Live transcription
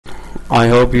I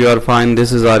hope you are fine.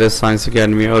 This is RS Science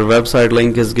Academy. Our website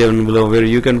link is given below where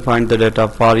you can find the data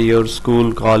for your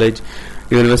school, college,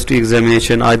 university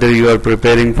examination. Either you are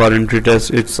preparing for entry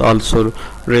test, it's also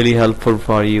really helpful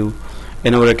for you.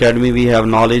 In our academy we have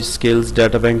knowledge, skills,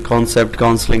 data bank, concept,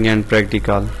 counseling and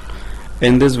practical.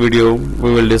 In this video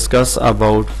we will discuss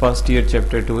about first year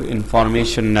chapter 2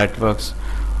 information networks.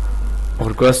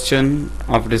 Our question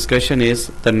of discussion is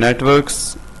the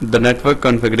network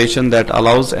configuration that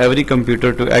allows every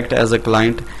computer to act as a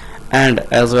client and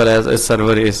as well as a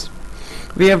server is.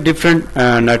 We have different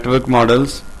network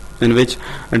models in which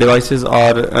devices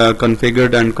are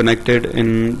configured and connected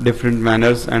in different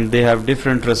manners, and they have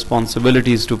different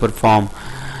responsibilities to perform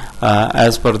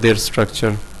as per their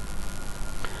structure.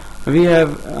 We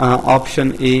have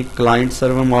option A, client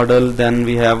server model, then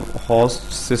we have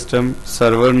host system,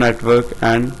 server network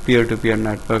and peer-to-peer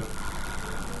network.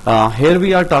 Here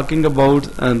we are talking about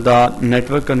the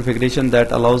network configuration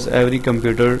that allows every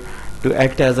computer to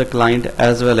act as a client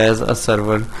as well as a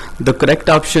server. The correct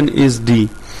option is D,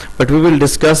 but we will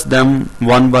discuss them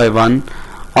one by one.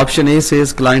 Option A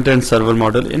says client and server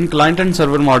model. In client and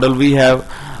server model we have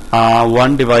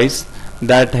one device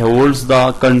that holds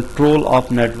the control of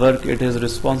network. It is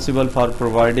responsible for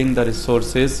providing the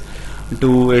resources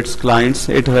to its clients.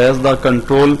 It has the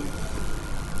control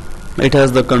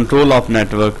of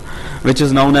network, which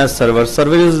is known as server.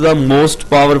 Server is the most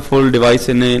powerful device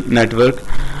in a network.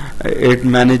 It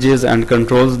manages and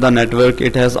controls the network.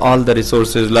 It has all the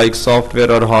resources like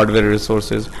software or hardware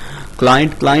resources.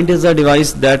 Client is a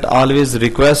device that always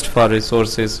requests for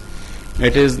resources.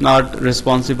 It is not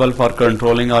responsible for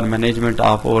controlling or management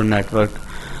of our network.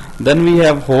 Then we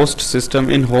have host system.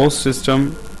 In host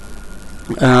system,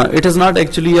 it is not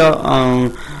actually a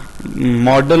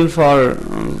model for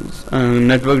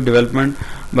network development,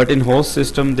 but in host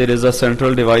system there is a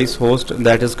central device host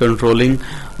that is controlling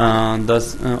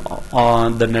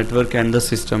the network and the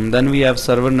system. Then we have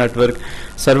server network.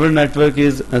 Server network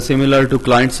is similar to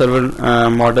client server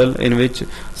model, in which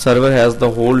server has the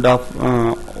hold of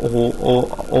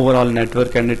overall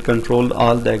network and it controls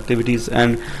all the activities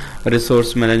and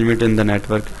resource management in the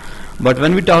network. But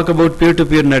when we talk about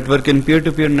peer-to-peer network, in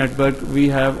peer-to-peer network we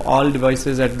have all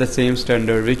devices at the same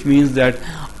standard, which means that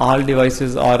all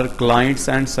devices are clients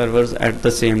and servers at the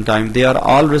same time. They are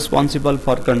all responsible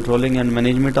for controlling and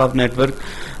management of network.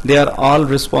 They are all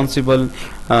responsible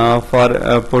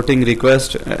for putting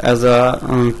request as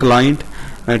a client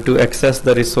to access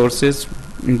the resources.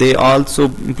 They also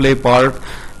play part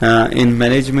in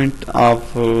management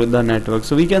of the network.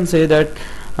 So we can say that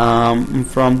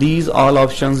from these all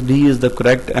options, D is the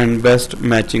correct and best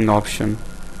matching option.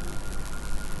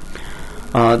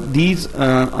 These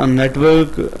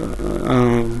network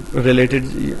related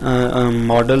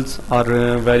models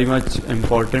are very much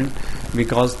important,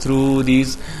 because through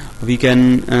these we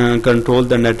can control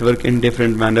the network in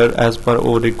different manner as per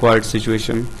our required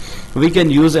situation. We can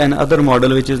use another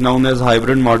model which is known as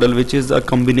hybrid model, which is a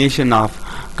combination of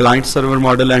client server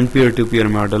model and peer-to-peer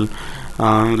model.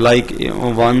 Like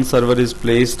one server is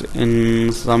placed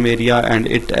in some area and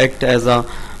it acts as a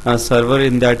server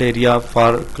in that area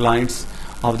for clients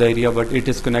of the area, but it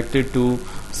is connected to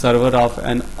server of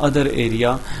an other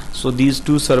area. So these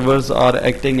two servers are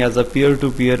acting as a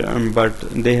peer-to-peer, but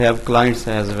they have clients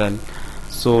as well.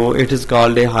 So it is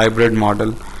called a hybrid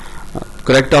model.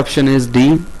 Correct option is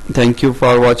D. Thank you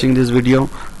for watching this video.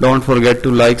 Don't forget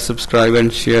to like, subscribe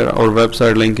and share. Our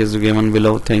website link is given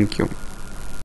below. Thank you.